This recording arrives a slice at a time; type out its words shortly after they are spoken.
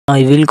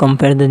I will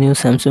compare the new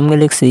Samsung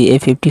Galaxy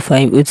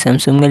A55 with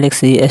Samsung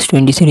Galaxy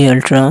S23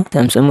 Ultra.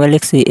 Samsung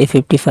Galaxy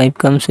A55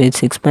 comes with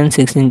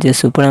 6.6 inches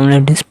Super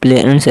AMOLED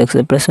display and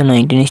success ratio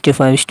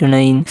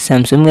 19:5:9.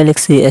 Samsung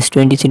Galaxy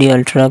S23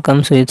 Ultra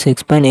comes with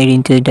 6.8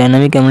 inches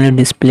Dynamic AMOLED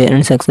display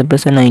and success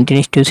ratio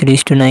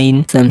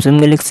 19:3:9. Samsung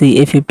Galaxy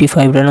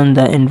A55 run on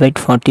the Android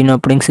 14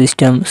 operating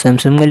system.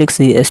 Samsung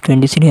Galaxy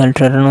S23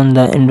 Ultra run on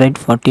the Android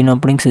 14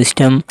 operating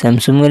system.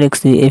 Samsung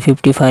Galaxy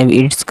A55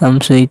 it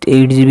comes with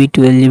 8GB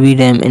 12GB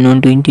RAM and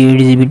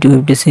 128GB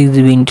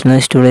 256GB internal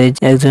storage,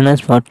 Exynos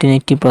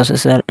 1480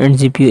 processor and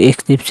GPU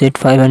X chipset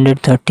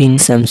 513.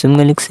 Samsung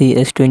Galaxy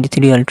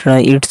S23 Ultra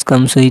it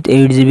comes with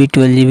 8GB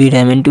 12GB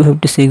RAM and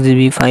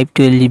 256GB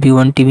 512GB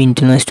 1TB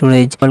internal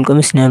storage,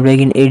 Qualcomm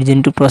Snapdragon 8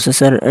 Gen 2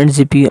 processor and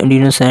GPU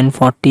Adreno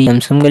 740.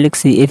 Samsung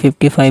Galaxy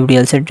A55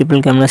 real set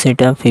triple camera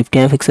setup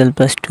 50MP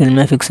plus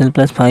 12MP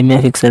plus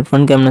 5MP,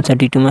 front camera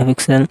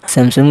 32MP.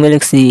 Samsung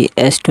Galaxy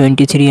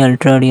S23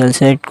 Ultra real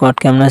set quad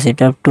camera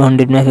setup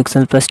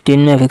 200MP plus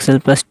 10MP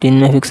plus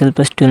 10MP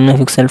plus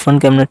 12MP,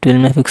 front camera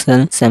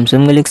 12MP.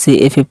 Samsung Galaxy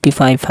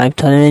A55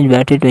 5000mAh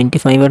battery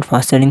 25W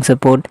fast charging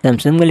support.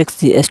 Samsung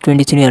Galaxy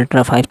S23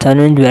 Ultra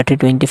 5000mAh battery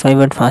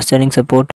 25W fast charging support.